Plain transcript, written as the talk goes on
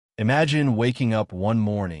Imagine waking up one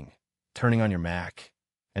morning, turning on your Mac,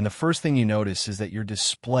 and the first thing you notice is that your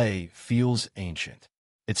display feels ancient.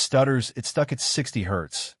 It stutters, it's stuck at 60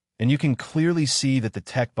 hertz, and you can clearly see that the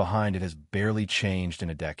tech behind it has barely changed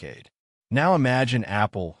in a decade. Now imagine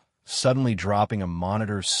Apple suddenly dropping a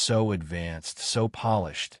monitor so advanced, so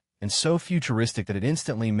polished, and so futuristic that it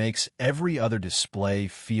instantly makes every other display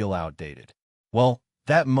feel outdated. Well,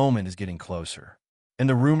 that moment is getting closer, and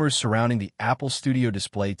the rumors surrounding the Apple Studio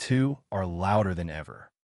Display 2 are louder than ever.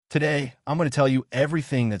 Today, I'm going to tell you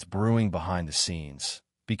everything that's brewing behind the scenes,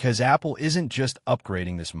 because Apple isn't just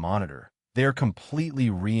upgrading this monitor, they're completely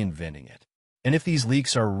reinventing it. And if these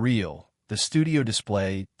leaks are real, the Studio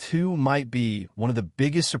Display 2 might be one of the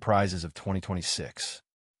biggest surprises of 2026.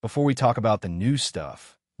 Before we talk about the new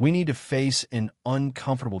stuff, we need to face an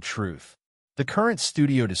uncomfortable truth. The current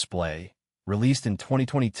Studio Display, released in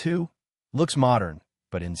 2022, looks modern,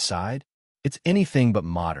 but inside, it's anything but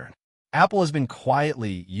modern. Apple has been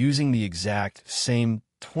quietly using the exact same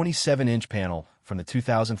 27-inch panel from the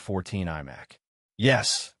 2014 iMac.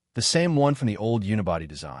 Yes, the same one from the old unibody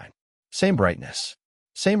design. Same brightness,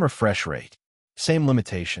 same refresh rate, same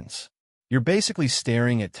limitations. You're basically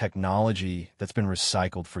staring at technology that's been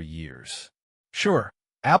recycled for years. Sure,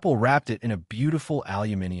 Apple wrapped it in a beautiful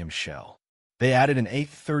aluminum shell. They added an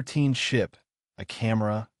A13 chip, a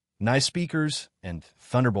camera, nice speakers, and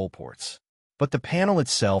Thunderbolt ports. But the panel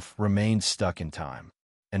itself remained stuck in time.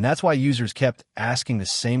 And that's why users kept asking the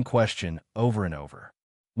same question over and over.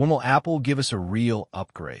 When will Apple give us a real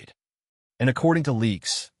upgrade? And according to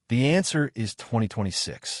leaks, the answer is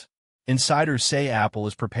 2026. Insiders say Apple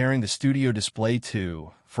is preparing the Studio Display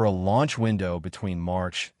 2 for a launch window between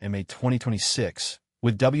March and May 2026,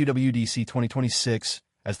 with WWDC 2026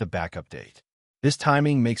 as the backup date. This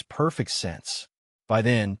timing makes perfect sense. By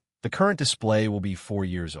then, the current display will be 4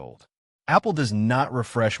 years old. Apple does not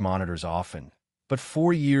refresh monitors often, but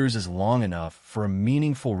 4 years is long enough for a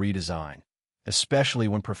meaningful redesign, especially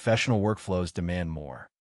when professional workflows demand more.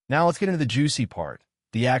 Now let's get into the juicy part,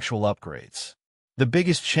 the actual upgrades. The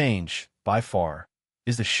biggest change, by far,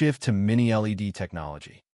 is the shift to Mini LED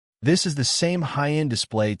technology. This is the same high-end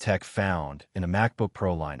display tech found in a MacBook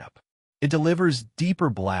Pro lineup. It delivers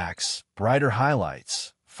deeper blacks, brighter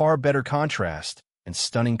highlights, far better contrast, and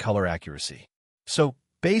stunning color accuracy. So,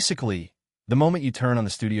 basically, the moment you turn on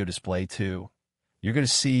the Studio Display 2, you're going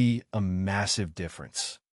to see a massive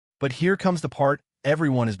difference. But here comes the part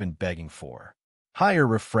everyone has been begging for. Higher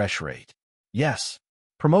refresh rate. Yes,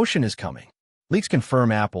 ProMotion is coming. Leaks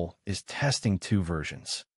confirm Apple is testing two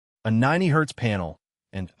versions, a 90 Hz panel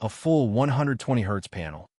and a full 120 Hz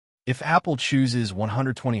panel. If Apple chooses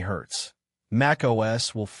 120 Hz,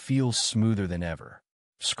 macOS will feel smoother than ever.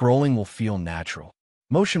 Scrolling will feel natural.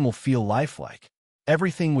 Motion will feel lifelike.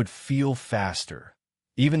 Everything would feel faster,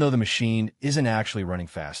 even though the machine isn't actually running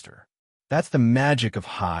faster. That's the magic of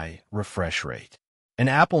high refresh rate. And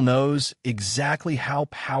Apple knows exactly how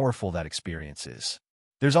powerful that experience is.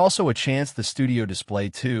 There's also a chance the Studio Display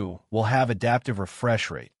 2 will have adaptive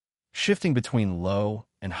refresh rate, shifting between low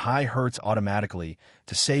and high hertz automatically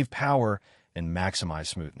to save power and maximize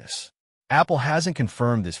smoothness. Apple hasn't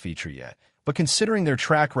confirmed this feature yet, but considering their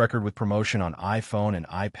track record with ProMotion on iPhone and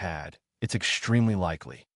iPad, it's extremely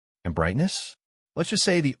likely. And brightness? Let's just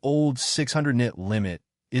say the old 600 nit limit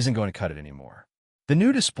isn't going to cut it anymore. The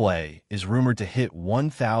new display is rumored to hit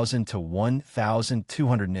 1,000 to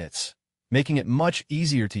 1,200 nits, making it much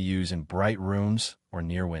easier to use in bright rooms or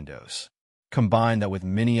near windows. Combine that with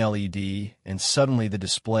Mini LED, and suddenly the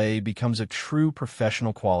display becomes a true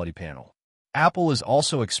professional quality panel. Apple is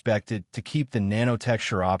also expected to keep the nano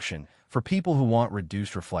texture option for people who want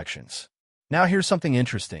reduced reflections. Now here's something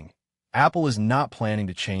interesting. Apple is not planning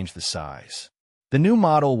to change the size. The new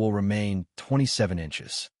model will remain 27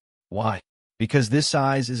 inches. Why? Because this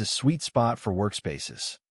size is a sweet spot for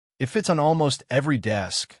workspaces. It fits on almost every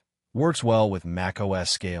desk, works well with macOS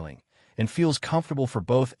scaling, and feels comfortable for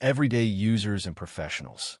both everyday users and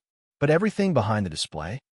professionals. But everything behind the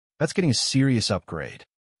display? That's getting a serious upgrade.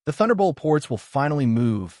 The Thunderbolt ports will finally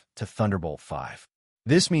move to Thunderbolt 5.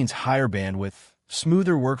 This means higher bandwidth,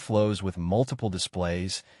 smoother workflows with multiple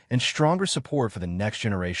displays, and stronger support for the next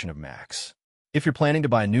generation of Macs. If you're planning to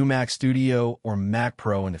buy a new Mac Studio or Mac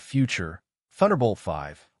Pro in the future, Thunderbolt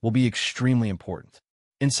 5 will be extremely important.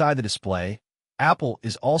 Inside the display, Apple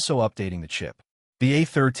is also updating the chip. The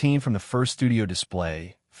A13 from the first Studio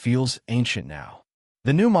Display feels ancient now.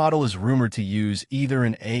 The new model is rumored to use either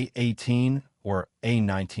an A18 or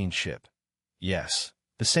A19 chip. Yes,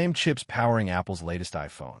 the same chips powering Apple's latest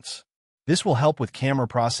iPhones. This will help with camera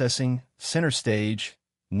processing, center stage,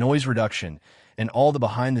 noise reduction, and all the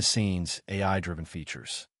behind-the-scenes AI-driven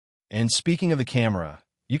features. And speaking of the camera,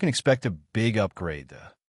 you can expect a big upgrade.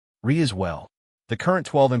 The Re as well. The current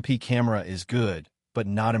 12MP camera is good, but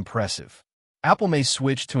not impressive. Apple may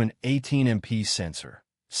switch to an 18MP sensor,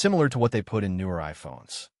 similar to what they put in newer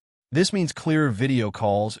iPhones. This means clearer video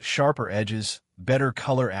calls, sharper edges, better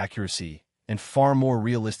color accuracy, and far more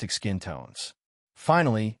realistic skin tones.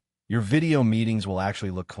 Finally, your video meetings will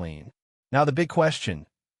actually look clean. Now the big question,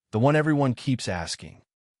 the one everyone keeps asking,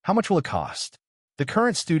 how much will it cost? The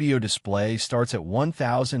current studio display starts at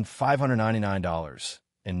 $1,599,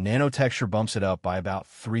 and nanotexture bumps it up by about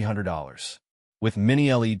 $300. With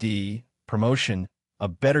mini LED, ProMotion, a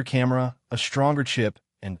better camera, a stronger chip,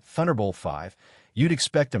 and Thunderbolt 5, you'd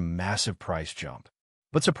expect a massive price jump.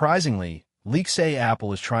 But surprisingly, leaks say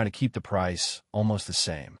Apple is trying to keep the price almost the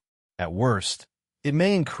same. At worst, it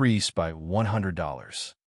may increase by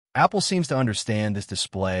 $100. Apple seems to understand this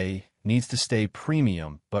display needs to stay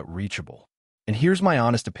premium but reachable. And here's my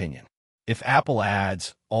honest opinion. If Apple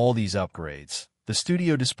adds all these upgrades, the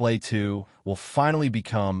Studio Display 2 will finally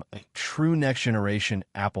become a true next-generation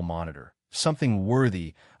Apple monitor, something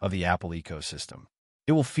worthy of the Apple ecosystem.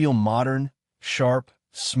 It will feel modern, sharp,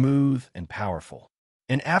 smooth, and powerful.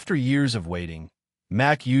 And after years of waiting,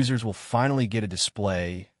 Mac users will finally get a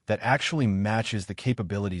display that actually matches the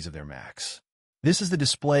capabilities of their Macs. This is the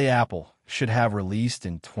display Apple should have released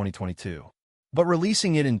in 2022. But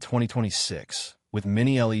releasing it in 2026 with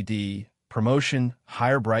mini LED, ProMotion,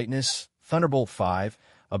 higher brightness, Thunderbolt 5,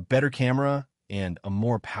 a better camera, and a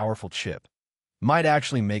more powerful chip might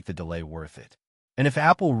actually make the delay worth it. And if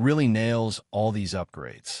Apple really nails all these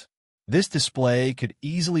upgrades, this display could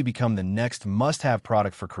easily become the next must-have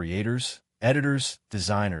product for creators, editors,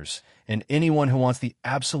 designers, and anyone who wants the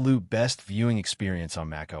absolute best viewing experience on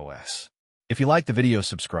macOS. If you like the video,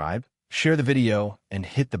 subscribe, share the video, and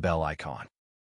hit the bell icon.